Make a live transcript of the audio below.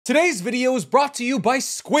Today's video is brought to you by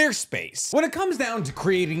Squarespace. When it comes down to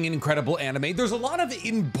creating an incredible anime, there's a lot of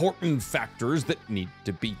important factors that need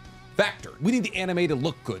to be factored. We need the anime to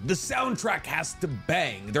look good. The soundtrack has to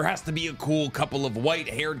bang. There has to be a cool couple of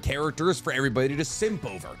white-haired characters for everybody to simp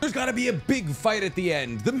over. There's gotta be a big fight at the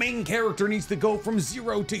end. The main character needs to go from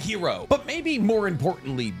zero to hero. But maybe more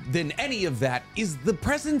importantly than any of that is the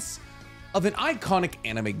presence of an iconic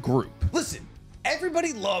anime group. Listen,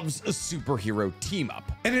 everybody loves a superhero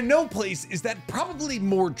team-up, and in no place is that probably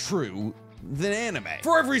more true than anime.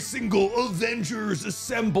 For every single Avengers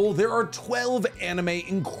Assemble, there are 12 anime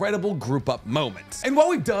incredible group-up moments. And while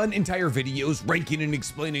we've done entire videos ranking and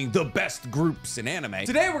explaining the best groups in anime,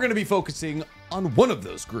 today we're gonna be focusing on one of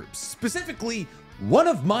those groups, specifically one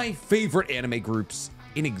of my favorite anime groups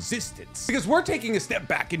in existence, because we're taking a step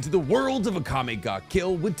back into the world of Akame ga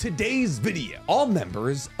Kill with today's video. All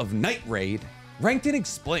members of Night Raid Ranked and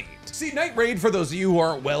Explained. See, Night Raid, for those of you who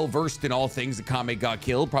aren't well versed in all things Akame ga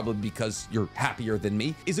Kill, probably because you're happier than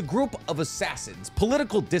me, is a group of assassins,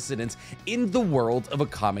 political dissidents in the world of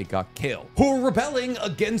Akame ga Kill, who are rebelling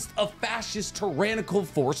against a fascist tyrannical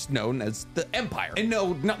force known as the Empire. And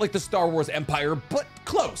no, not like the Star Wars Empire, but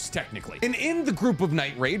close, technically. And in the group of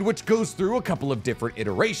Night Raid, which goes through a couple of different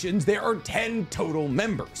iterations, there are 10 total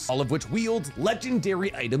members, all of which wield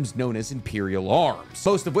legendary items known as Imperial Arms,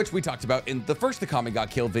 most of which we talked about in the first Akame ga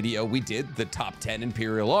Kill video we did, the top 10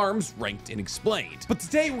 Imperial Arms ranked and explained. But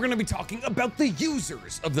today we're going to be talking about the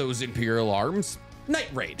users of those Imperial Arms, Night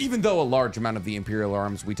Raid. Even though a large amount of the Imperial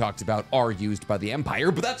Arms we talked about are used by the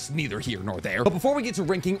Empire, but that's neither here nor there. But before we get to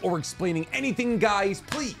ranking or explaining anything, guys,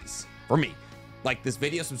 please, for me, like this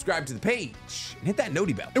video, subscribe to the page, and hit that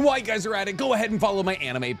noti bell. And while you guys are at it, go ahead and follow my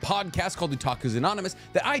anime podcast called Otaku's Anonymous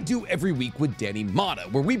that I do every week with Danny Mata,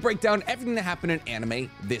 where we break down everything that happened in anime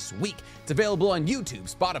this week. It's available on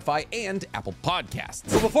YouTube, Spotify, and Apple Podcasts.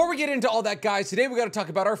 So before we get into all that, guys, today we gotta talk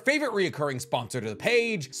about our favorite reoccurring sponsor to the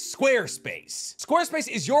page, Squarespace. Squarespace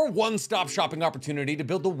is your one-stop shopping opportunity to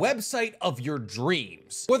build the website of your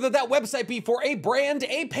dreams. Whether that website be for a brand,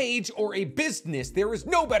 a page, or a business, there is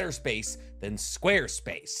no better space than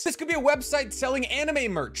Squarespace. This could be a website selling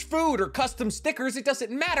anime merch, food, or custom stickers. It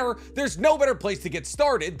doesn't matter. There's no better place to get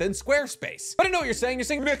started than Squarespace. But I know what you're saying. You're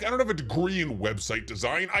saying, Nick, I don't have a degree in website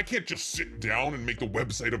design. I can't just sit down and make the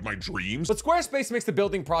website of my dreams. But Squarespace makes the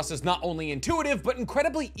building process not only intuitive, but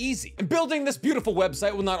incredibly easy. And building this beautiful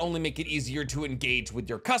website will not only make it easier to engage with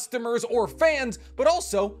your customers or fans, but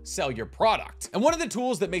also sell your product. And one of the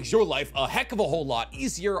tools that makes your life a heck of a whole lot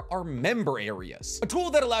easier are member areas. A tool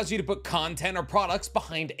that allows you to put content or products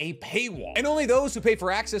behind a paywall. And only those who pay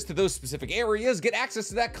for access to those specific areas get access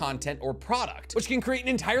to that content or product, which can create an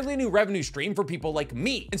entirely new revenue stream for people like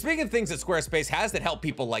me. And speaking of things that Squarespace has that help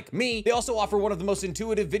people like me, they also offer one of the most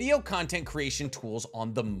intuitive video content creation tools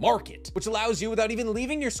on the market, which allows you, without even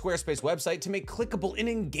leaving your Squarespace website, to make clickable and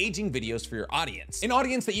engaging videos for your audience. An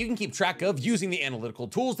audience that you can keep track of using the analytical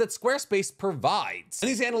tools that Squarespace provides. And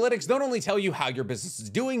these analytics not only tell you how your business is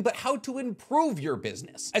doing, but how to improve your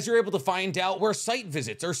business, as you're able to find out where site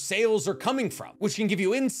visits or sales are coming from, which can give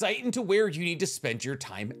you insight into where you need to spend your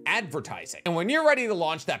time advertising. And when you're ready to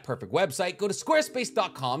launch that perfect website, go to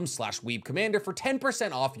squarespace.com/WeebCommander for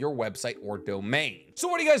 10% off your website or domain. So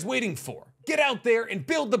what are you guys waiting for? Get out there and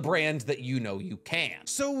build the brand that you know you can.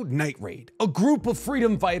 So Night Raid, a group of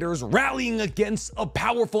freedom fighters rallying against a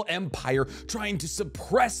powerful empire trying to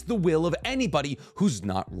suppress the will of anybody who's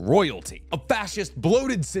not royalty. A fascist,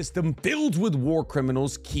 bloated system filled with war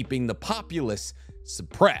criminals keeping the populace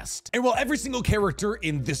suppressed. And while every single character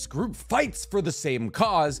in this group fights for the same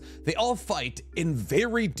cause, they all fight in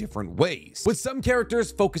very different ways, with some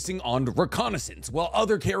characters focusing on reconnaissance, while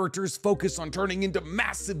other characters focus on turning into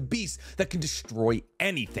massive beasts that can destroy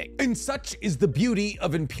anything. And such is the beauty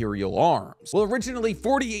of Imperial Arms. Well, originally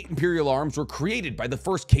 48 Imperial Arms were created by the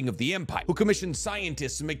first king of the Empire, who commissioned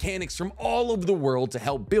scientists and mechanics from all over the world to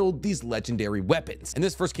help build these legendary weapons. And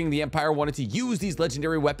this first king of the Empire wanted to use these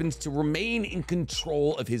legendary weapons to remain in control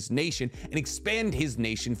of his nation and expand his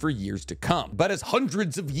nation for years to come. But as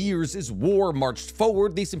hundreds of years as war marched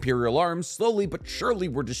forward, these Imperial Arms slowly but surely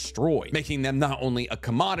were destroyed, making them not only a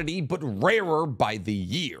commodity, but rarer by the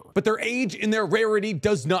year. But their age and their rarity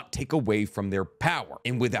does not take away from their power.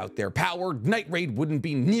 And without their power, Night Raid wouldn't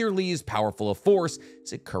be nearly as powerful a force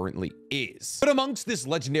as it currently is. But amongst this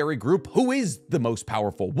legendary group, who is the most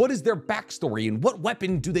powerful? What is their backstory and what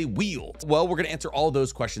weapon do they wield? Well, we're gonna answer all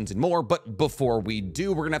those questions and more, but before we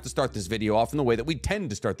do, we're gonna have to start this video off in the way that we tend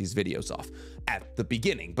to start these videos off, at the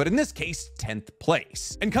beginning, but in this case, 10th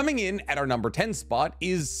place. And coming in at our number 10 spot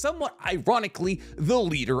is somewhat ironically the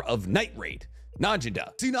leader of Night Raid,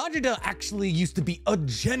 Najida. See, Najida actually used to be a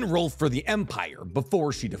general for the Empire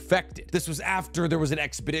before she defected. This was after there was an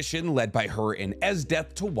expedition led by her and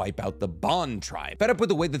Esdeath to wipe out the Bond tribe. Fed up with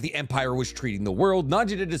the way that the Empire was treating the world,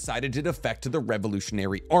 Najida decided to defect to the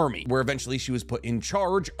Revolutionary Army, where eventually she was put in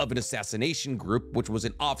charge of an assassination group, which was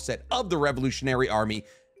an offset of the Revolutionary Army,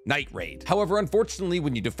 Night Raid. However, unfortunately,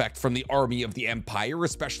 when you defect from the army of the Empire,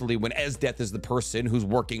 especially when Esdeath is the person who's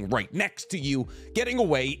working right next to you, getting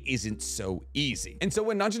away isn't so easy. And so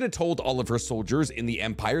when Najida told all of her soldiers in the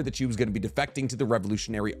Empire that she was going to be defecting to the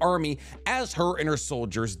Revolutionary Army, as her and her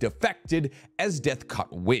soldiers defected, Esdeath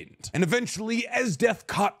caught wind. And eventually, Esdeath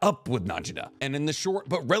caught up with Najida. And in the short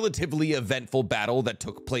but relatively eventful battle that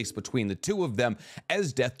took place between the two of them,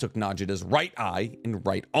 Esdeath took Najida's right eye and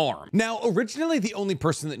right arm. Now, originally, the only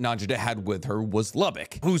person that Najida had with her was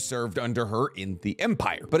Lubbock, who served under her in the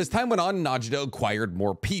Empire. But as time went on, Najida acquired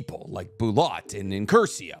more people, like Bulat and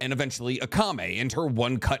Incursia, and eventually Akame and her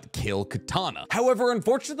one-cut kill katana. However,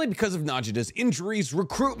 unfortunately, because of Najida's injuries,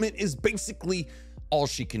 recruitment is basically all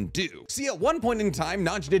she can do. See, at one point in time,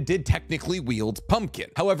 Najida did technically wield Pumpkin.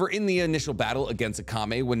 However, in the initial battle against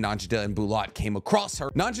Akame, when Najida and Bulat came across her,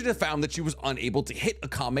 Najida found that she was unable to hit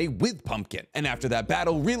Akame with Pumpkin, and after that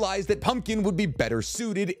battle, realized that Pumpkin would be better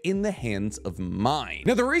suited in the hands of Mine.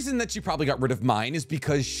 Now, the reason that she probably got rid of Mine is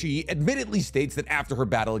because she admittedly states that after her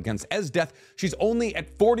battle against Esdeath, she's only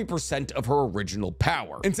at 40% of her original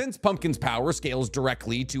power. And since Pumpkin's power scales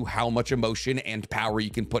directly to how much emotion and power you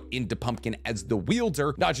can put into Pumpkin as the wielder,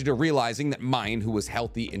 Najida, realizing that Mine, who was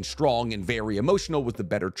healthy and strong and very emotional, was the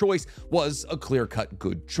better choice, was a clear-cut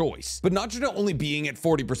good choice. But Najida only being at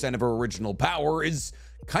 40% of her original power is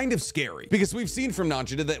kind of scary, because we've seen from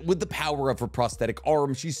Najida that with the power of her prosthetic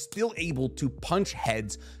arm, she's still able to punch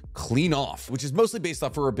heads clean off, which is mostly based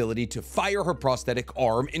off her ability to fire her prosthetic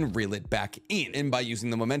arm and reel it back in. And by using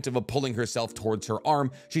the momentum of pulling herself towards her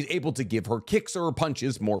arm, she's able to give her kicks or her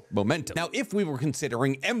punches more momentum. Now, if we were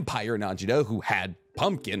considering Empire Najida, who had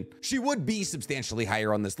Pumpkin, she would be substantially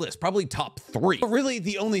higher on this list, probably top 3. But really,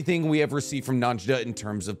 the only thing we ever see from Najida in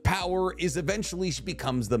terms of power is eventually she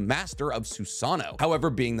becomes the master of Susanoo. However,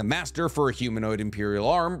 being the master for a humanoid Imperial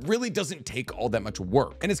arm really doesn't take all that much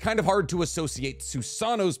work, and it's kind of hard to associate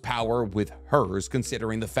Susanoo's power with hers,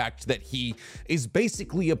 considering the fact that he is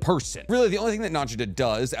basically a person. Really, the only thing that Najida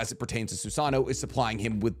does as it pertains to Susanoo is supplying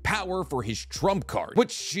him with power for his trump card,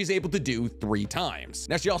 which she's able to do 3 times.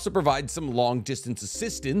 Now, she also provides some long-distance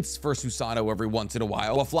assistance for Susanoo every once in a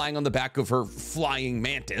while flying on the back of her flying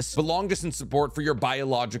mantis, but long-distance support for your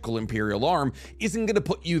biological Imperial arm isn't going to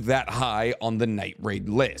put you that high on the Night Raid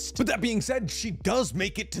list. But that being said, she does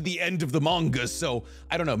make it to the end of the manga, so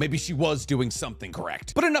I don't know, maybe she was doing something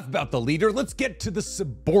correct. But enough about the leader, let's get to the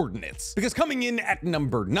subordinates, because coming in at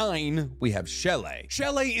number 9, we have Shelley.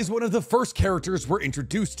 Shelley is one of the first characters we're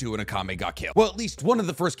introduced to in Akame ga Kill. Well, at least one of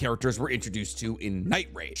the first characters we're introduced to in Night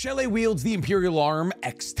Raid. Shelley wields the Imperial arm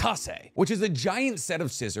Ekstase, which is a giant set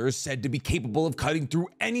of scissors said to be capable of cutting through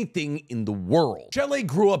anything in the world. Shelley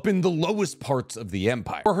grew up in the lowest parts of the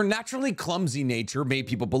Empire, where her naturally clumsy nature made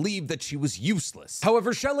people believe that she was useless.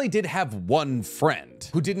 However, Shelley did have one friend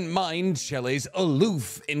who didn't mind Shelley's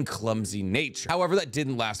aloof and clumsy nature. However, that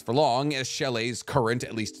didn't last for long, as Shelley's current,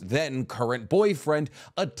 at least then current boyfriend,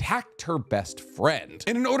 attacked her best friend.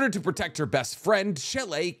 And in order to protect her best friend,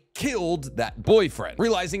 Shelley killed that boyfriend,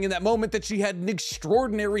 realizing in that moment that she had an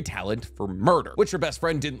extraordinary talent for murder, which her best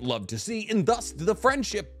friend didn't love to see, and thus the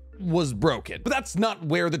friendship was broken. But that's not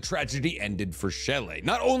where the tragedy ended for Shelley.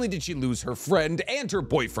 Not only did she lose her friend and her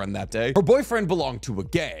boyfriend that day, her boyfriend belonged to a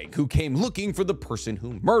gang who came looking for the person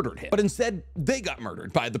who murdered him. But instead, they got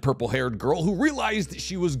murdered by the purple-haired girl who realized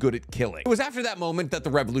she was good at killing. It was after that moment that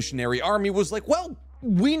the Revolutionary Army was like, well,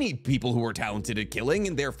 we need people who are talented at killing,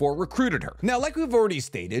 and therefore recruited her. Now, like we've already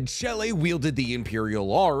stated, Shelley wielded the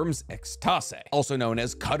Imperial arms Ekstase, also known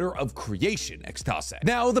as Cutter of Creation Ekstase.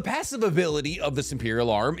 Now, the passive ability of this Imperial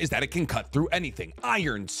arm is that it can cut through anything: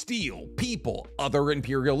 iron, steel, people, other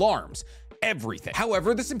Imperial arms, everything.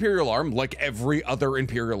 However, this Imperial arm, like every other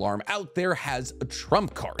Imperial arm out there, has a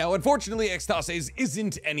trump card. Now, unfortunately, Ekstase's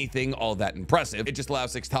isn't anything all that impressive. It just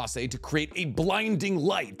allows Ekstase to create a blinding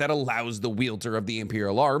light that allows the wielder of the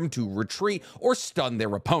Imperial arm to retreat or stun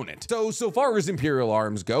their opponent. So far as Imperial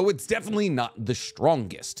arms go, it's definitely not the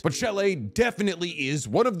strongest. But Shelley definitely is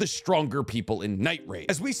one of the stronger people in Night Raid,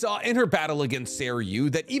 as we saw in her battle against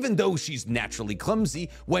Seiryu that even though she's naturally clumsy,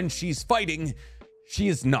 when she's fighting, She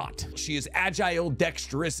is not. She is agile,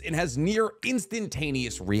 dexterous, and has near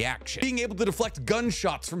instantaneous reaction, being able to deflect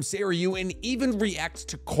gunshots from Seiryu and even react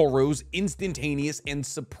to Koro's instantaneous and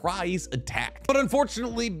surprise attack. But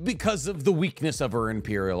unfortunately, because of the weakness of her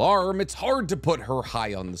Imperial Arm, it's hard to put her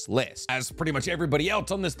high on this list, as pretty much everybody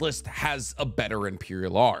else on this list has a better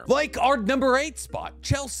Imperial Arm. Like our number 8 spot,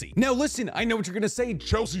 Chelsea. Now listen, I know what you're gonna say.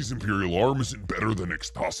 Chelsea's Imperial Arm isn't better than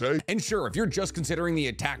Ekstase. And sure, if you're just considering the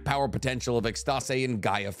attack power potential of Ekstase and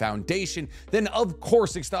Gaia Foundation, then of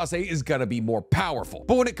course Ekstase is gonna be more powerful.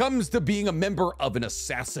 But when it comes to being a member of an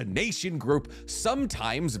assassination group,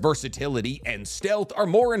 sometimes versatility and stealth are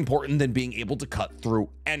more important than being able to cut through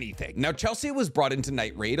anything. Now, Chelsea was brought into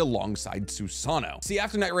Night Raid alongside Susanoo. See,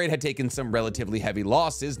 after Night Raid had taken some relatively heavy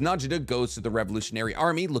losses, Najida goes to the Revolutionary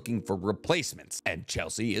Army looking for replacements, and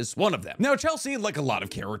Chelsea is one of them. Now, Chelsea, like a lot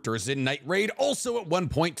of characters in Night Raid, also at one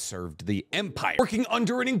point served the Empire, working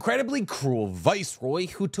under an incredibly cruel viceroy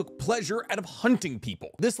who took pleasure out of hunting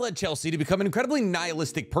people. This led Chelsea to become an incredibly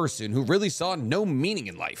nihilistic person who really saw no meaning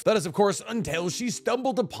in life. That is, of course, until she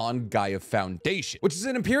stumbled upon Gaia Foundation, which is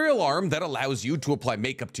an Imperial Arm that allows you to apply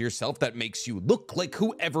makeup to yourself that makes you look like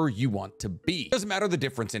whoever you want to be. Doesn't matter the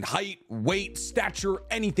difference in height, weight, stature,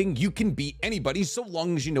 anything, you can be anybody so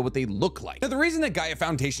long as you know what they look like. Now, the reason that Gaia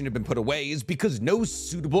Foundation had been put away is because no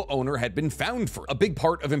suitable owner had been found for it. A big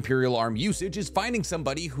part of Imperial Arm usage is finding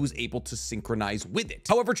somebody who's able to synchronize with it.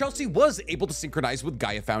 However, Chelsea was able to synchronize with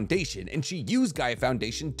Gaia Foundation, and she used Gaia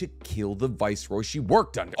Foundation to kill the viceroy she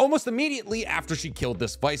worked under. Almost immediately after she killed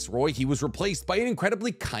this viceroy, he was replaced by an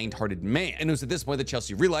incredibly kind-hearted man. And it was at this point that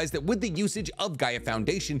Chelsea realized that with the usage of Gaia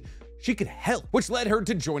Foundation, she could help, which led her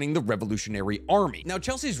to joining the Revolutionary Army. Now,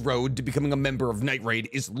 Chelsea's road to becoming a member of Night Raid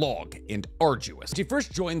is long and arduous. When she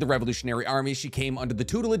first joined the Revolutionary Army, she came under the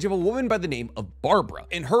tutelage of a woman by the name of Barbara.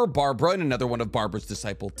 And her, Barbara, and another one of Barbara's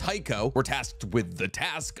disciple, Taiko, were tasked with the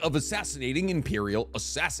task of assassinating Imperial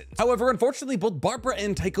assassins. However, unfortunately, both Barbara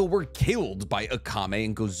and Taiko were killed by Akame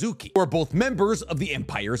and Gozuki, who are both members of the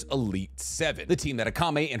Empire's Elite 7, the team that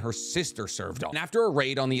Akame and her sister served on. And after a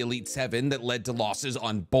raid on the Elite 7 that led to losses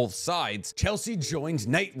on both sides, Chelsea joined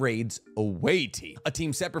Night Raid's Away Team, a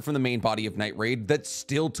team separate from the main body of Night Raid that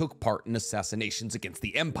still took part in assassinations against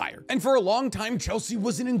the Empire. And for a long time, Chelsea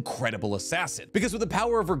was an incredible assassin, because with the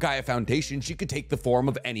power of her Gaia Foundation, she could take the form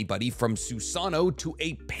of anybody from Susanoo to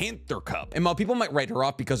a panther cub. And while people might write her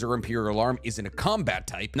off because her Imperial Arm isn't a combat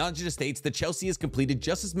type, Najida states that Chelsea has completed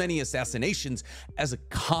just as many assassinations as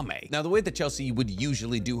Akame. Now, the way that Chelsea would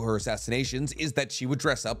usually do her assassinations is that she would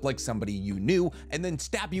dress up like somebody you knew and then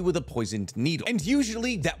stab you with a poisoned needle. And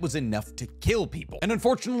usually that was enough to kill people. And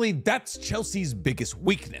unfortunately, that's Chelsea's biggest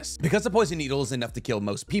weakness. Because a poison needle is enough to kill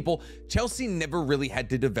most people, Chelsea never really had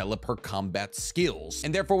to develop her combat skills.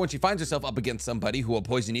 And therefore, when she finds herself up against somebody who a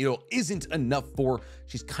poison needle isn't enough for,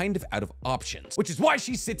 she's kind of out of options, which is why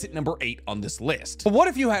she sits at number 8 on this list. But what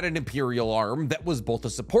if you had an Imperial Arm that was both a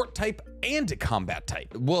support type and a combat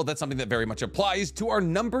type? Well, that's something that very much applies to our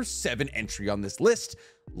number 7 entry on this list,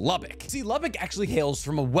 Lubbock. See, Lubbock actually hails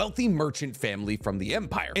from a wealthy merchant family from the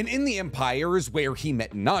Empire, and in the Empire is where he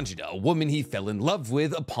met Najida, a woman he fell in love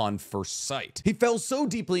with upon first sight. He fell so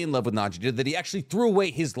deeply in love with Najida that he actually threw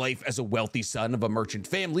away his life as a wealthy son of a merchant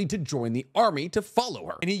family to join the army to follow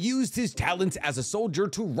her, and he used his talents as a soldier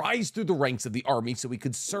to rise through the ranks of the army so he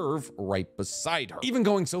could serve right beside her, even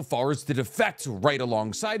going so far as to defect right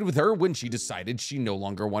alongside with her when she decided she no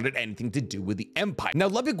longer wanted anything to do with the Empire. Now,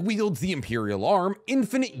 Lubbock wields the Imperial Arm,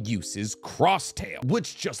 Infinite Uses Crosstail,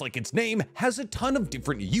 which, just like its name, has a ton of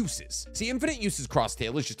different uses. See, Infinite Uses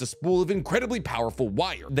Crosstail is just a spool of incredibly powerful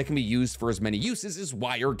wire that can be used for as many uses as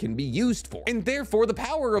wire can be used for. And therefore, the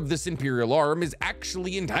power of this Imperial Arm is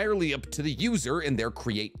actually entirely up to the user and their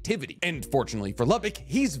creativity. And fortunately for Lubbock,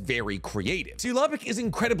 he's very creative. See, Lubbock is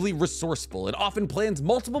incredibly resourceful and often plans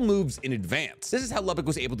multiple moves in advance. This is how Lubbock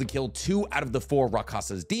was able to kill 2 out of the 4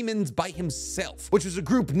 Rakasa's demons by himself, which was a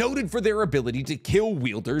group noted for their ability to kill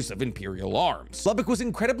wielders of Imperial Arms. Lubbock was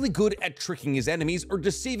incredibly good at tricking his enemies or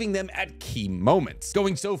deceiving them at key moments,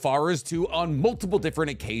 going so far as to, on multiple different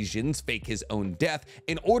occasions, fake his own death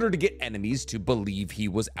in order to get enemies to believe he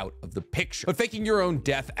was out of the picture. But faking your own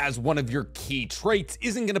death as one of your key traits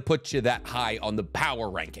isn't going to put you that high on the power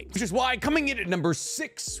ranking, which is why coming in at number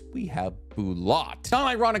 6, we have Bulat. Not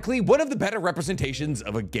ironically, one of the better representations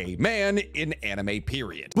of a gay man. man in anime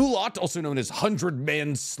period. Bulat, also known as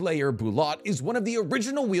 100-Man Slayer Bulat, is one of the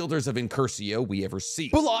original wielders of Incursio we ever see.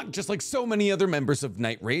 Bulat, just like so many other members of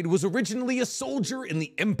Night Raid, was originally a soldier in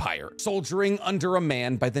the Empire, soldiering under a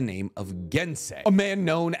man by the name of Gensei, a man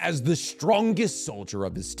known as the strongest soldier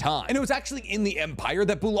of his time. And it was actually in the Empire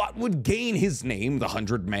that Bulat would gain his name, the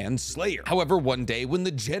 100-Man Slayer. However, one day when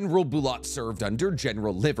the general Bulat served under,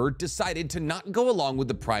 General Liver, decided to not go along with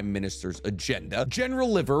the Prime Minister's agenda, General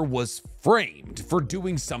Liver was framed for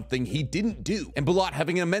doing something he didn't do. And Bulat,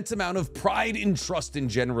 having an immense amount of pride and trust in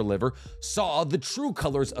General Liver, saw the true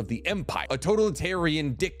colors of the Empire, a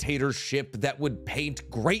totalitarian dictatorship that would paint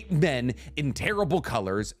great men in terrible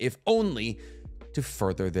colors, if only to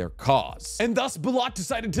further their cause. And thus Bulat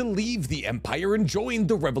decided to leave the Empire and join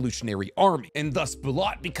the Revolutionary Army. And thus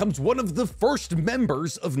Bulat becomes one of the first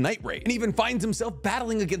members of Night Raid, and even finds himself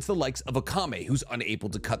battling against the likes of Akame, who's unable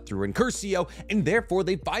to cut through Incursio, and therefore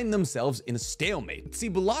they find themselves in a stalemate. See,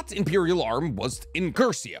 Bulat's Imperial arm was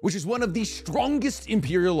Incursio, which is one of the strongest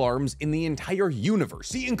Imperial arms in the entire universe.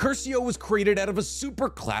 See, Incursio was created out of a super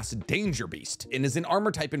class Danger Beast, and is an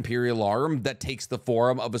armor type Imperial arm that takes the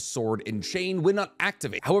form of a sword and chain when not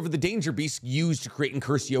activate. However, the Danger Beast used to create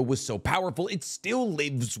Incursio was so powerful, it still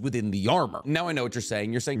lives within the armor. Now I know what you're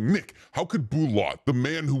saying. You're saying, Nick, how could Bulat, the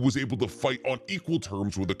man who was able to fight on equal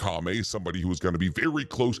terms with Akame, somebody who was going to be very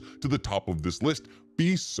close to the top of this list,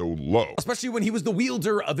 be so low? Especially when he was the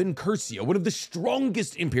wielder of Incursio, one of the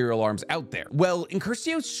strongest Imperial arms out there. Well,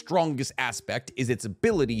 Incursio's strongest aspect is its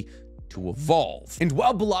ability to evolve. And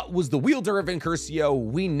while Bulat was the wielder of Incursio,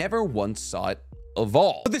 we never once saw it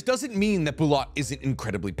evolve. But this doesn't mean that Bulat isn't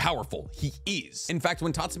incredibly powerful. He is. In fact,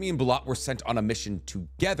 when Tatsumi and Bulat were sent on a mission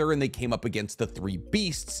together and they came up against the three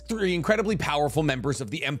beasts, three incredibly powerful members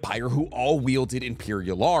of the Empire who all wielded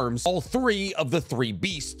Imperial arms, all three of the three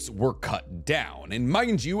beasts were cut down. And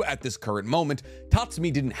mind you, at this current moment,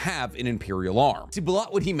 Tatsumi didn't have an Imperial arm. See,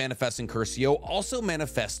 Bulat, when he manifests Incursio, also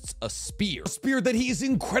manifests a spear that he is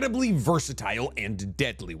incredibly versatile and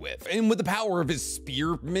deadly with. And with the power of his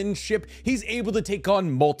spearmanship, he's able to take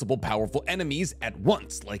on multiple powerful enemies at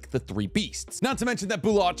once, like the three beasts. Not to mention that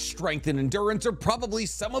Bulat's strength and endurance are probably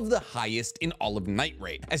some of the highest in all of Night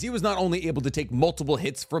Raid, as he was not only able to take multiple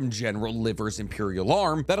hits from General Liver's Imperial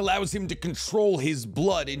arm that allows him to control his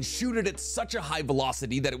blood and shoot it at such a high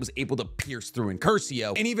velocity that it was able to pierce through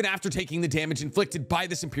Incursio, and even after taking the damage inflicted by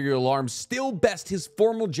this Imperial arm, still best his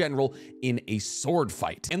former general in a sword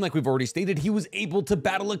fight. And like we've already stated, he was able to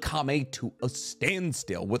battle Akame to a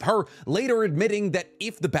standstill, with her later admitting that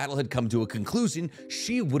if the battle had come to a conclusion,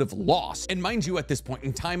 she would have lost. And mind you, at this point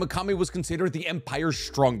in time, Akame was considered the Empire's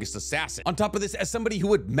strongest assassin. On top of this, as somebody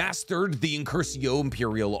who had mastered the Incursio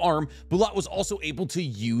Imperial arm, Bulat was also able to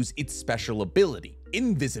use its special ability,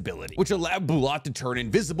 invisibility, which allowed Bulat to turn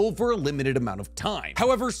invisible for a limited amount of time.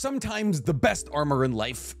 However, sometimes the best armor in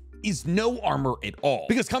life is no armor at all,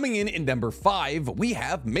 because coming in number 5, we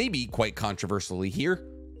have, maybe quite controversially here,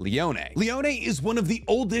 Leone. Leone is one of the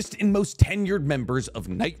oldest and most tenured members of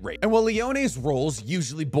Night Raid. And while Leone's roles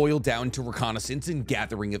usually boil down to reconnaissance and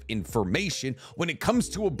gathering of information, when it comes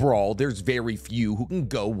to a brawl, there's very few who can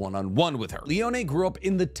go one-on-one with her. Leone grew up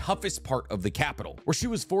in the toughest part of the capital, where she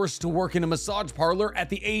was forced to work in a massage parlor at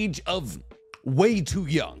the age of way too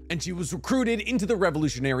young, and she was recruited into the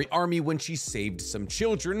Revolutionary Army when she saved some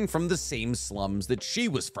children from the same slums that she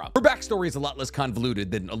was from. Her backstory is a lot less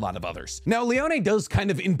convoluted than a lot of others. Now, Leone does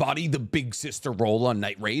kind of embody the big sister role on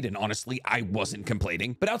Night Raid, and honestly, I wasn't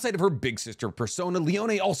complaining. But outside of her big sister persona,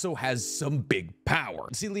 Leone also has some big power.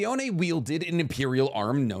 See, Leone wielded an Imperial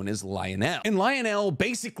arm known as Lionel, and Lionel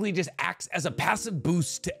basically just acts as a passive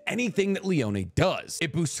boost to anything that Leone does.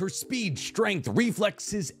 It boosts her speed, strength,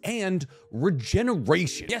 reflexes, and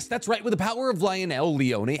regeneration. Yes, that's right. With the power of Lionel,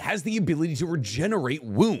 Leone has the ability to regenerate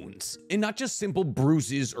wounds, and not just simple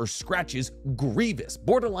bruises or scratches, grievous,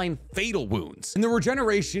 borderline fatal wounds. And the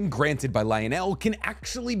regeneration granted by Lionel can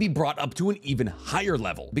actually be brought up to an even higher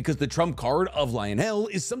level, because the trump card of Lionel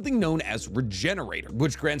is something known as Regenerator,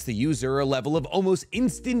 which grants the user a level of almost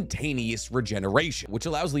instantaneous regeneration, which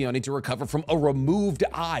allows Leone to recover from a removed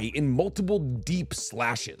eye in multiple deep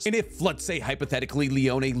slashes. And if, let's say hypothetically,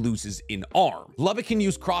 Leone loses an arm, Lubbock can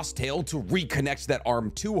use Crosstail to reconnect that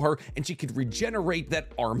arm to her, and she could regenerate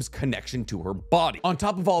that arm's connection to her body. On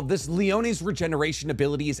top of all of this, Leone's regeneration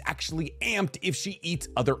ability is actually amped if she eats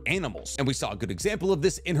other animals, and we saw a good example of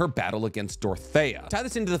this in her battle against Dorothea. Tie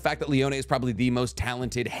this into the fact that Leone is probably the most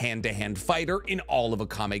talented hand-to-hand fighter in all of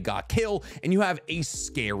Akame ga Kill, and you have a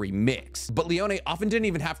scary mix. But Leone often didn't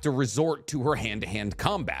even have to resort to her hand-to-hand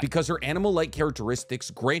combat, because her animal-like characteristics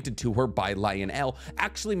granted to her by Lionel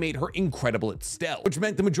actually made her incredibly incredible at stealth, which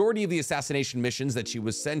meant the majority of the assassination missions that she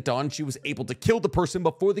was sent on, she was able to kill the person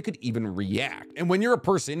before they could even react. And when you're a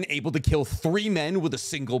person able to kill 3 men with a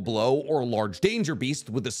single blow or a large danger beast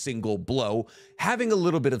with a single blow, having a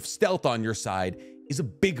little bit of stealth on your side is a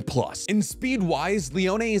big plus. And speed-wise,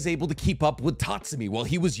 Leone is able to keep up with Tatsumi while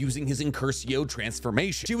he was using his Incursio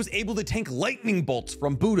transformation. She was able to tank lightning bolts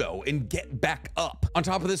from Budo and get back up. On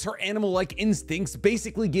top of this, her animal-like instincts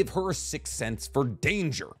basically give her a 6th sense for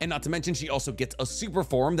danger. And not to mention, she also gets a super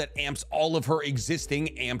form that amps all of her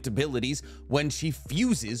existing amped abilities when she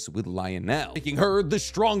fuses with Lionel, making her the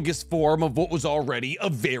strongest form of what was already a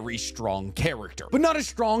very strong character. But not as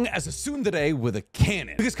strong as a tsundere with a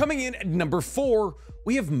cannon. Because coming in at number 4,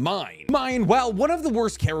 we have Mine. Mine, while one of the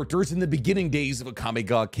worst characters in the beginning days of Akame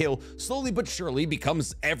ga Kill, slowly but surely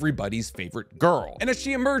becomes everybody's favorite girl. And as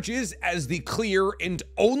she emerges as the clear and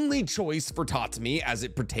only choice for Tatsumi as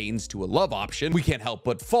it pertains to a love option, we can't help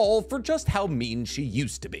but fall for just how mean she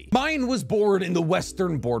used to be. Mine was born in the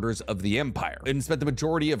western borders of the Empire and spent the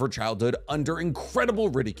majority of her childhood under incredible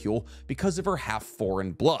ridicule because of her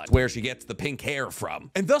half-foreign blood, where she gets the pink hair from.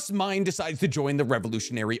 And thus Mine decides to join the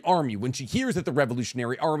Revolutionary Army when she hears that the Revolutionary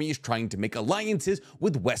Army is trying to make alliances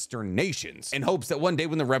with Western nations, in hopes that one day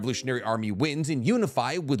when the Revolutionary Army wins and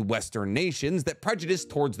unify with Western nations, that prejudice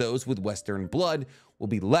towards those with Western blood will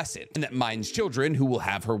be lessened, and that Mine's children who will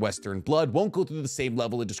have her Western blood won't go through the same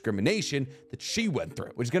level of discrimination that she went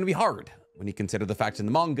through, which is going to be hard when you consider the fact in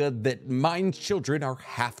the manga that Mine's children are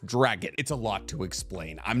half dragon. It's a lot to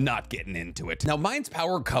explain. I'm not getting into it. Now, Mine's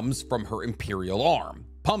power comes from her Imperial arm,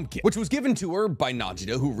 Pumpkin, which was given to her by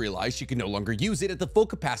Najida, who realized she could no longer use it at the full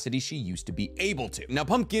capacity she used to be able to. Now,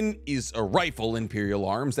 Pumpkin is a rifle Imperial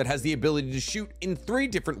arms that has the ability to shoot in 3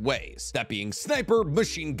 different ways, that being sniper,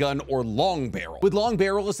 machine gun, or long barrel, with long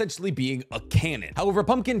barrel essentially being a cannon. However,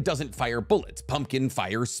 Pumpkin doesn't fire bullets. Pumpkin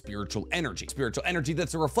fires spiritual energy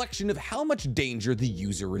that's a reflection of how much danger the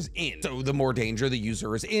user is in. So the more danger the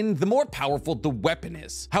user is in, the more powerful the weapon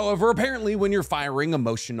is. However, apparently when you're firing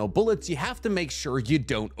emotional bullets, you have to make sure you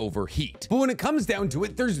don't overheat. But when it comes down to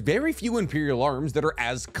it, there's very few Imperial arms that are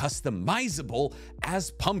as customizable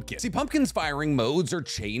as Pumpkin. See, Pumpkin's firing modes are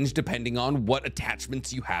changed depending on what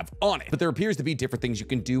attachments you have on it, but there appears to be different things you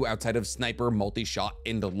can do outside of sniper, multi-shot,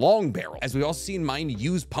 and long barrel, as we also seen Mine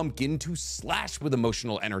use Pumpkin to slash with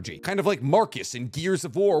emotional energy, kind of like Marcus in Gears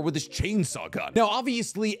of War with his chainsaw gun. Now,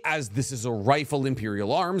 obviously, as this is a rifle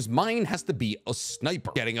Imperial arms, Mine has to be a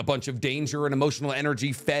sniper. Getting a bunch of danger and emotional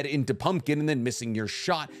energy fed into Pumpkin and then missing your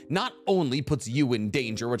shot not only puts you in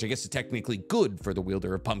danger, which I guess is technically good for the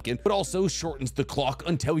wielder of Pumpkin, but also shortens the clock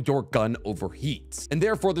until your gun overheats. And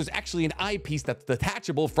therefore, there's actually an eyepiece that's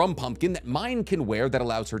detachable from Pumpkin that Mine can wear that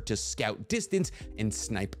allows her to scout distance and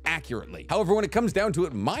snipe accurately. However, when it comes down to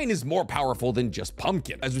it, Mine is more powerful than just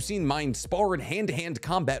Pumpkin, as we've seen Mine spar in hand-to-hand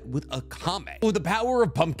combat with akame. With the power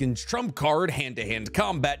of Pumpkin's trump card, hand-to-hand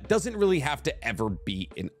combat doesn't really have to ever be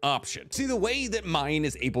an option. See, the way that Mine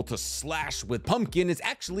is able to slash with Pumpkin is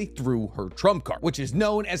actually through her trump card, which is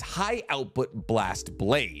known as High Output Blast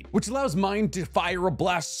Blade, which allows Mine to fire a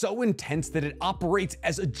blast so intense that it operates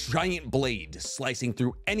as a giant blade, slicing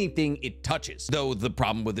through anything it touches. Though the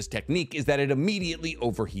problem with this technique is that it immediately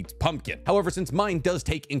overheats Pumpkin. However, since Mine does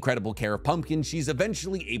take incredible care of Pumpkin, she's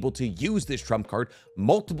eventually able to use this trump card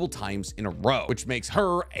multiple times in a row, which makes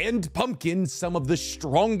her and Pumpkin some of the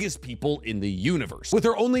strongest people in the universe, with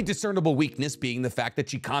her only discernible weakness being the fact that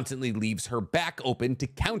she constantly leaves her back open to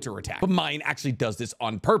counterattack. But Mine actually does this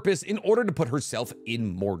on purpose in order to put herself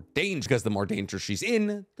in more danger, because the more danger she's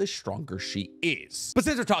in, the stronger she is. But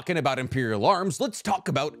since we're talking about Imperial arms, let's talk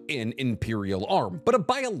about an Imperial arm, but a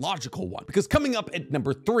biological one, because coming up at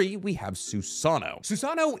number 3, we have Susanoo.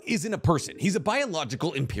 Susanoo isn't a person. He's a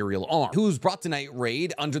biological Imperial arm who was brought to Night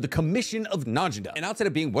Raid under the commission of Najida. And outside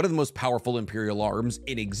of being one of the most powerful Imperial arms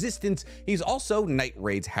in existence, he's also Night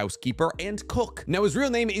Raid's housekeeper and cook. Now, his real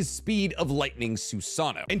name is Speed of Lightning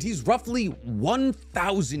Susanoo, and he's roughly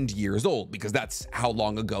 1,000 years old, because that's how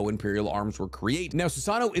long ago Imperial arms were created. Now,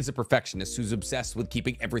 Susanoo is a perfectionist who's obsessed with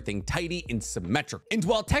keeping everything tidy and symmetric. And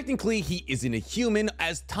while technically he isn't a human,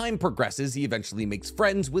 as time progresses, he eventually makes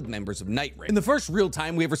friends with members of Night Raid. And the first real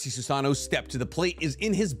time we ever see Susanoo step to the plate is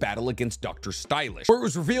in his battle against Dr. Stylish, where it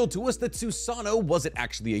was revealed to us that Susanoo wasn't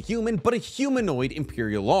actually a human, but a humanoid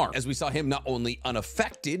Imperial arm, as we saw him not only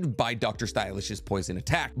unaffected by Dr. Stylish's poison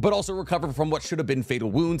attack, but also recover from what should have been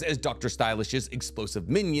fatal wounds as Dr. Stylish's explosive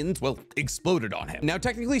minions, well, exploded on him. Now,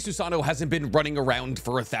 technically, Susanoo hasn't been running around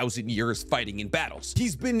for 1,000 years fighting in battles.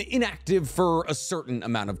 He's been inactive for a certain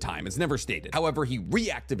amount of time. It's never stated. However, he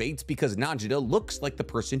reactivates because Najida looks like the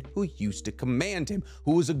person who used to command him,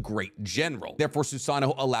 who was a great general. Therefore,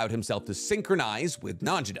 Susanoo allowed himself to synchronize with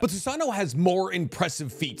Najida. But Susanoo has more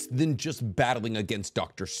impressive feats than just battling against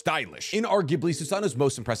Dr. Stylish. Inarguably, Susanoo's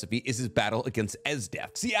most impressive feat is his battle against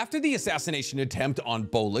Esdeath. See, after the assassination attempt on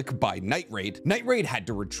Bolik by Night Raid had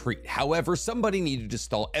to retreat. However, somebody needed to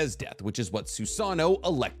stall Esdeath, which is what Susanoo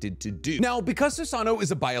elected to do. Now, because Susanoo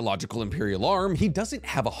is a biological Imperial arm, he doesn't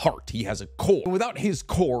have a heart, he has a core. And without his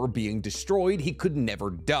core being destroyed, he could never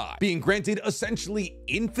die, being granted essentially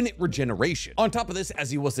infinite regeneration. On top of this,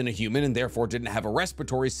 as he wasn't a human and therefore didn't have a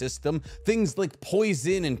respiratory system, things like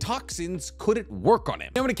poison and toxins couldn't work on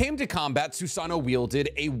him. Now, when it came to combat, Susanoo wielded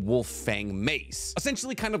a wolf fang mace,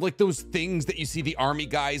 essentially kind of like those things that you see the army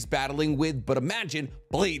guys battling with, but imagine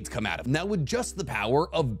blades come out of them. Now, with just the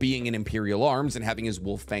power of being an Imperial arms and having his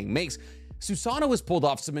wolf fang mace, Susanoo has pulled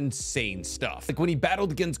off some insane stuff. Like when he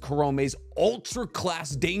battled against Kurome's ultra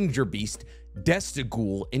class danger beast,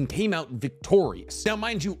 Destigul, and came out victorious. Now,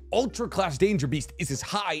 mind you, Ultra Class Danger Beast is as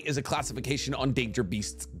high as a classification on Danger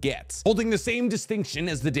Beasts gets, holding the same distinction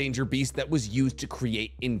as the Danger Beast that was used to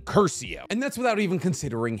create Incursio. And that's without even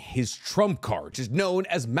considering his trump card, which is known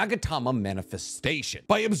as Magatama Manifestation.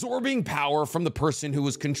 By absorbing power from the person who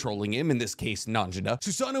was controlling him, in this case Najida,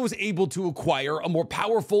 Susanoo was able to acquire a more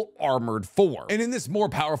powerful armored form. And in this more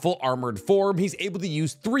powerful armored form, he's able to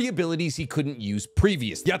use 3 abilities he couldn't use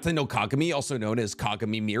previously. Yata no Kagami, also known as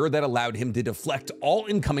Kagami Mirror, that allowed him to deflect all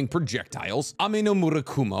incoming projectiles. Ame no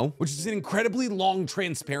Murakumo, which is an incredibly long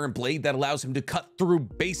transparent blade that allows him to cut through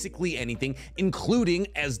basically anything, including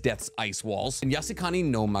Esdeath's ice walls. And Yasukani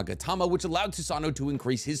no Magatama, which allowed Susanoo to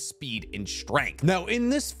increase his speed and strength. Now, in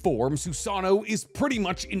this form, Susanoo is pretty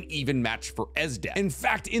much an even match for Esdeath. In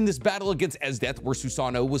fact, in this battle against Esdeath, where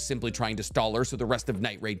Susanoo was simply trying to stall her so the rest of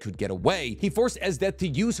Night Raid could get away, he forced Esdeath to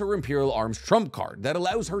use her Imperial Arms trump card that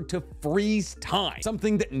allows her to freeze time,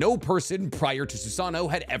 something that no person prior to Susanoo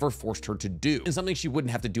had ever forced her to do, and something she wouldn't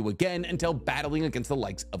have to do again until battling against the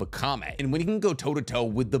likes of Akame. And when he can go toe-to-toe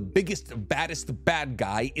with the biggest, baddest bad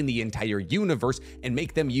guy in the entire universe and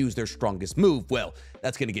make them use their strongest move, well,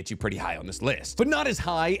 that's gonna get you pretty high on this list. But not as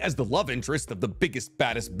high as the love interest of the biggest,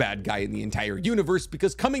 baddest bad guy in the entire universe,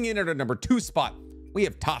 because coming in at our number 2 spot, we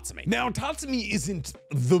have Tatsumi. Now, Tatsumi isn't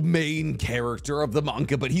the main character of the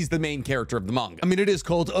manga, but he's the main character of the manga. I mean, it is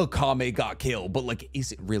called Akame Got Killed, but like,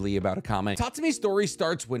 is it really about Akame? Tatsumi's story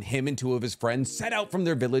starts when him and 2 of his friends set out from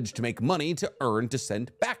their village to make money to earn to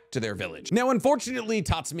send back to their village. Now, unfortunately,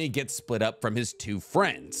 Tatsumi gets split up from his 2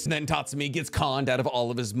 friends. And then Tatsumi gets conned out of all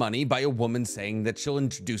of his money by a woman saying that she'll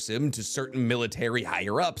introduce him to certain military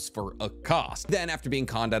higher-ups for a cost. Then, after being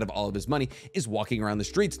conned out of all of his money, is walking around the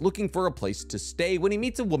streets looking for a place to stay when he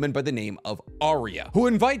meets a woman by the name of Arya, who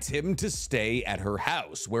invites him to stay at her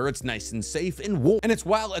house, where it's nice and safe and warm. And it's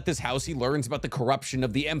while at this house he learns about the corruption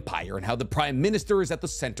of the empire and how the prime minister is at the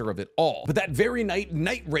center of it all. But that very night,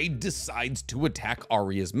 Night Raid decides to attack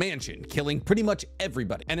Arya's mansion, killing pretty much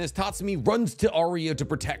everybody. And as Tatsumi runs to Arya to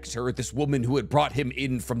protect her, this woman who had brought him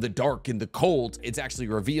in from the dark and the cold, it's actually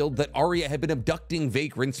revealed that Arya had been abducting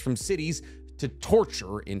vagrants from cities to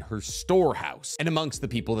torture in her storehouse. And amongst the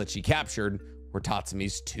people that she captured were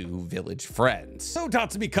Tatsumi's 2 village friends. So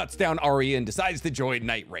Tatsumi cuts down Arya and decides to join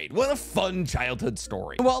Night Raid. What a fun childhood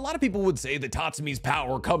story. While a lot of people would say that Tatsumi's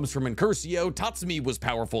power comes from Incursio, Tatsumi was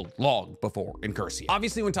powerful long before Incursio.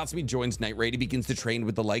 Obviously, when Tatsumi joins Night Raid, he begins to train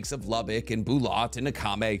with the likes of Lubbock and Bulat and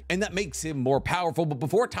Akame, and that makes him more powerful. But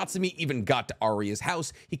before Tatsumi even got to Arya's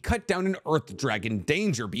house, he cut down an Earth Dragon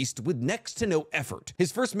Danger Beast with next to no effort.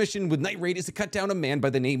 His first mission with Night Raid is to cut down a man by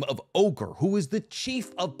the name of Ogre, who is the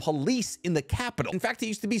chief of police in the capital. In fact, he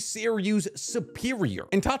used to be Seiryu's superior,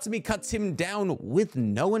 and Tatsumi cuts him down with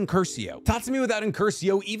no Incursio. Tatsumi without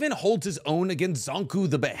Incursio even holds his own against Zanku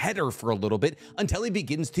the Beheader for a little bit until he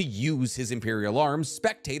begins to use his Imperial Arms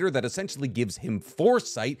Spectator that essentially gives him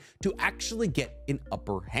foresight to actually get an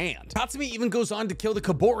upper hand. Tatsumi even goes on to kill the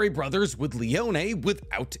Kabore brothers with Leone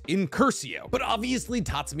without Incursio. But obviously,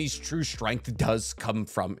 Tatsumi's true strength does come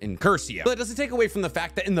from Incursio. But that doesn't take away from the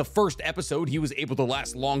fact that in the first episode, he was able to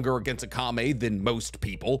last longer against Akame Akame than most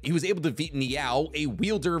people. He was able to defeat Niao, a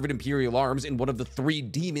wielder of an Imperial arms and one of the 3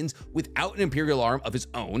 demons without an Imperial arm of his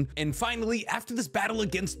own. And finally, after this battle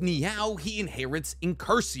against Niao, he inherits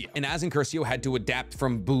Incursio. And as Incursio had to adapt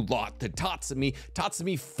from Bulat to Tatsumi,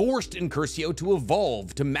 Tatsumi forced Incursio to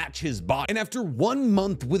evolve to match his body. And after 1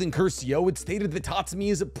 month with Incursio, it's stated that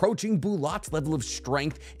Tatsumi is approaching Bulat's level of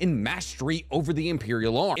strength and mastery over the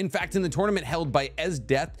Imperial arm. In fact, in the tournament held by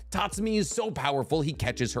Esdeath, Tatsumi is so powerful he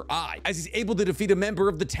catches her eye, as he's able to defeat a member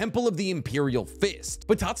of the Temple of the Imperial Fist.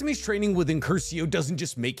 But Tatsumi's training with Incursio doesn't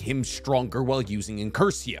just make him stronger while using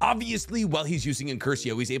Incursio. Obviously, while he's using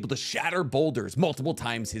Incursio, he's able to shatter boulders multiple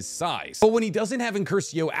times his size. But when he doesn't have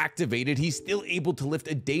Incursio activated, he's still able to lift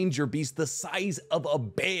a danger beast the size of a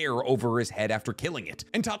bear over his head after killing it.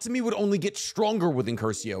 And Tatsumi would only get stronger with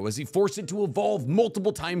Incursio as he forced it to evolve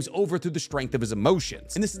multiple times over through the strength of his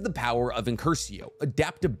emotions. And this is the power of Incursio,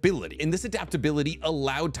 adaptability. And this adaptability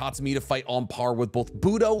allowed Tatsumi to fight on par with both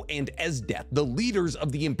Budo and Esdeath, the leaders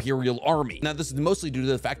of the Imperial army. Now, this is mostly due to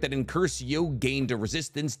the fact that Incursio gained a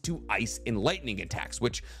resistance to ice and lightning attacks,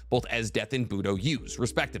 which both Esdeath and Budo use,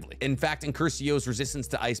 respectively. In fact, Incursio's resistance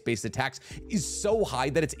to ice-based attacks is so high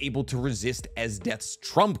that it's able to resist Esdeath's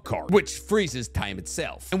trump card, which freezes time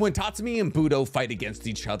itself. And when Tatsumi and Budo fight against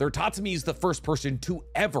each other, Tatsumi is the first person to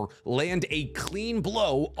ever land a clean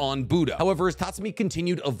blow on Budo. However, as Tatsumi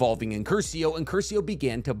continued evolving Incursio, Incursio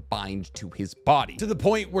began to bind to his body, to the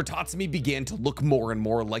point where Tatsumi began to look more and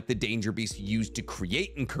more like the danger beast used to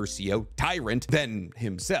create Incursio, Tyrant, than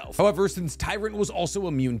himself. However, since Tyrant was also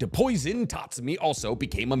immune to poison, Tatsumi also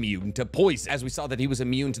became immune to poison, as we saw that he was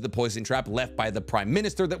immune to the poison trap left by the Prime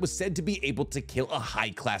Minister that was said to be able to kill a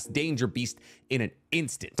high-class danger beast in an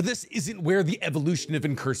instant. But this isn't where the evolution of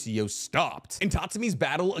Incursio stopped. In Tatsumi's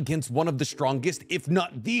battle against one of the strongest, if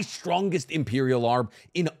not the strongest Imperial arm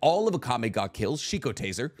in all of Akame ga Kill's, Shiko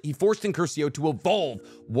Taser, he forced Incursio to evolve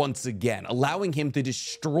once again, allowing him to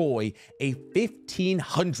destroy a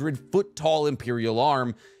 1,500-foot-tall Imperial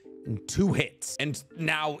arm in 2 hits. And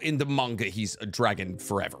now in the manga, he's a dragon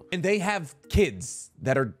forever. And they have kids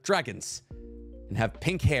that are dragons and have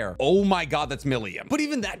pink hair. Oh my god, that's Milliam. But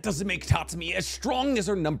even that doesn't make Tatsumi as strong as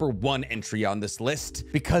our #1 entry on this list,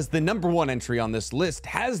 because the #1 entry on this list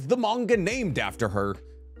has the manga named after her,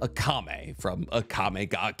 Akame from Akame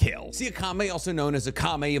ga Kill. See, Akame, also known as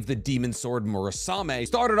Akame of the Demon Sword Murasame,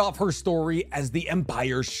 started off her story as the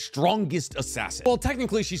Empire's strongest assassin. Well,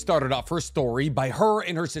 technically, she started off her story by her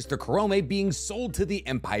and her sister Kurome being sold to the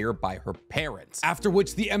Empire by her parents, after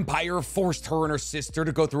which the Empire forced her and her sister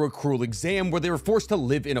to go through a cruel exam where they were forced to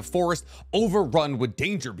live in a forest overrun with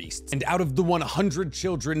danger beasts. And out of the 100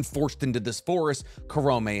 children forced into this forest,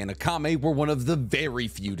 Kurome and Akame were one of the very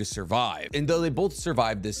few to survive. And though they both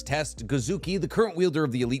survived this test, Gozuki, the current wielder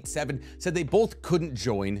of the Elite 7, said they both couldn't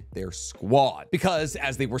join their squad because,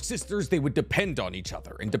 as they were sisters, they would depend on each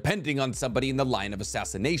other, and depending on somebody in the line of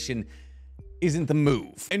assassination isn't the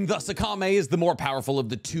move. And thus Akame, as the more powerful of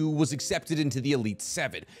the two, was accepted into the Elite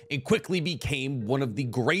 7 and quickly became one of the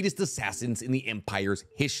greatest assassins in the Empire's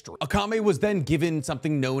history. Akame was then given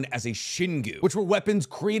something known as a Shingu, which were weapons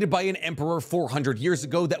created by an emperor 400 years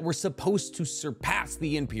ago that were supposed to surpass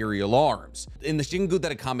the Imperial arms. And the Shingu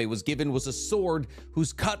that Akame was given was a sword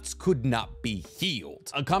whose cuts could not be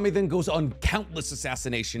healed. Akame then goes on countless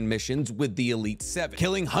assassination missions with the Elite 7,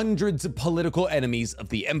 killing hundreds of political enemies of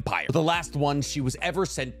the Empire. The last one she was ever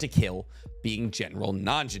sent to kill being General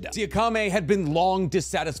Nanjida. See, Akame had been long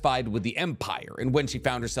dissatisfied with the Empire, and when she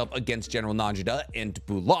found herself against General Nanjida and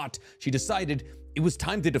Bulat, she decided it was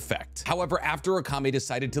time to defect. However, after Akame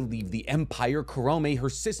decided to leave the Empire, Kurome, her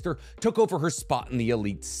sister, took over her spot in the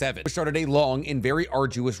Elite 7, which started a long and very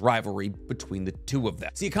arduous rivalry between the two of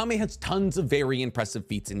them. See, Akame has tons of very impressive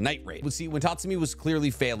feats in Night Raid. See, when Tatsumi was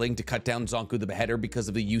clearly failing to cut down Zanku the Beheader because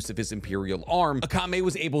of the use of his Imperial arm, Akame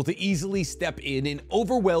was able to easily step in and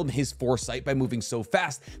overwhelm his foresight by moving so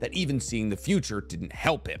fast that even seeing the future didn't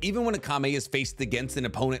help him. Even when Akame is faced against an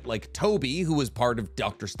opponent like Toby, who was part of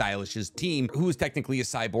Dr. Stylish's team, who was technically a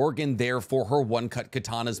cyborg and therefore her one-cut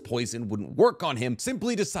katana's poison wouldn't work on him,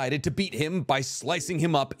 simply decided to beat him by slicing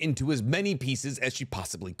him up into as many pieces as she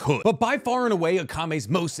possibly could. But by far and away, Akame's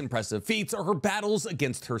most impressive feats are her battles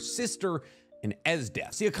against her sister and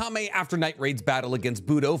Esdeath. See, Akame, after Night Raid's battle against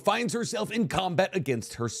Budo, finds herself in combat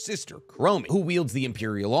against her sister, Kuromi, who wields the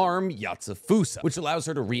Imperial Arm, Yatsufusa, which allows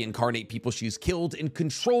her to reincarnate people she's killed and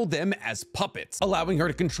control them as puppets, allowing her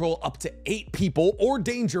to control up to 8 people or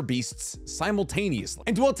danger beasts simultaneously.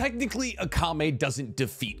 And while technically Akame doesn't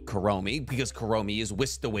defeat Kuromi, because Kuromi is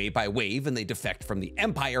whisked away by Wave and they defect from the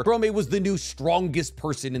Empire, Kuromi was the new strongest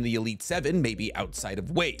person in the Elite 7, maybe outside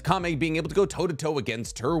of Wave. Akame being able to go toe-to-toe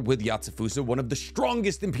against her with Yatsufusa, one of the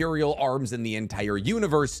strongest Imperial arms in the entire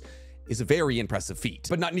universe, is a very impressive feat,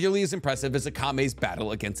 but not nearly as impressive as Akame's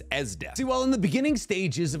battle against Esdeath. See, while in the beginning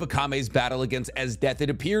stages of Akame's battle against Esdeath, it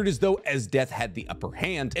appeared as though Esdeath had the upper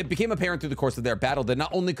hand, it became apparent through the course of their battle that not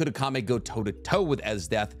only could Akame go toe-to-toe with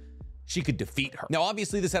Esdeath, she could defeat her. Now,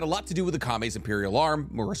 obviously, this had a lot to do with Akame's Imperial Arm,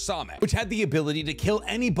 Murasame, which had the ability to kill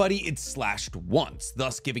anybody it slashed once,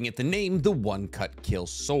 thus giving it the name the One-Cut Kill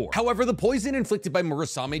Sword. However, the poison inflicted by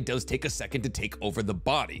Murasame does take a second to take over the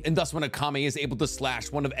body, and thus when Akame is able to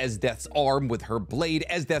slash one of Esdeath's arm with her blade,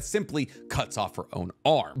 Esdeath simply cuts off her own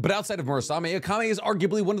arm. But outside of Murasame, Akame is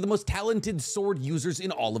arguably one of the most talented sword users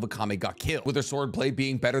in all of Akame ga Kill, with her swordplay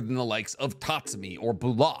being better than the likes of Tatsumi or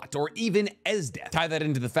Bulat or even Esdeath. Tie that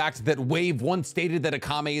into the fact that Wave once stated that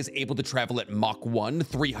Akame is able to travel at Mach 1,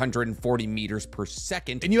 340 meters per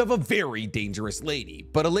second, and you have a very dangerous lady,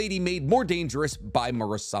 but a lady made more dangerous by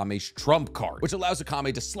Murasame's trump card, which allows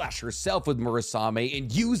Akame to slash herself with Murasame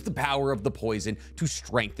and use the power of the poison to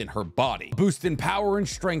strengthen her body. A boost in power and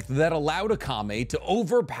strength that allowed Akame to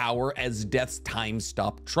overpower Esdeath's time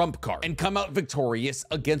stop trump card and come out victorious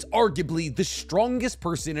against arguably the strongest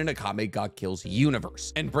person in Akame ga Kill's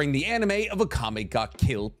universe, and bring the anime of Akame ga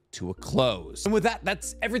Kill to a close. And with that,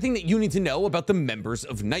 that's everything that you need to know about the members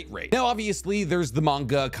of Night Raid. Now, obviously, there's the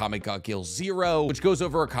manga Akame ga Kill 0, which goes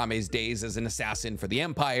over Akame's days as an assassin for the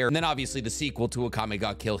Empire, and then obviously the sequel to Akame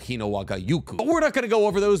ga Kill Hinowa ga Yuku. But we're not gonna go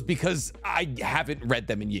over those because I haven't read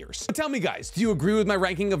them in years. But tell me, guys, do you agree with my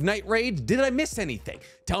ranking of Night Raid? Did I miss anything?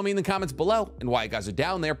 Tell me in the comments below, and while you guys are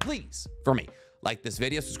down there, please, for me, like this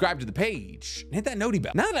video, subscribe to the page, and hit that noti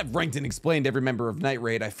bell. Now that I've ranked and explained every member of Night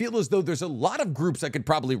Raid, I feel as though there's a lot of groups I could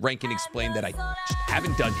probably rank and explain that I just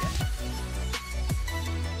haven't done yet.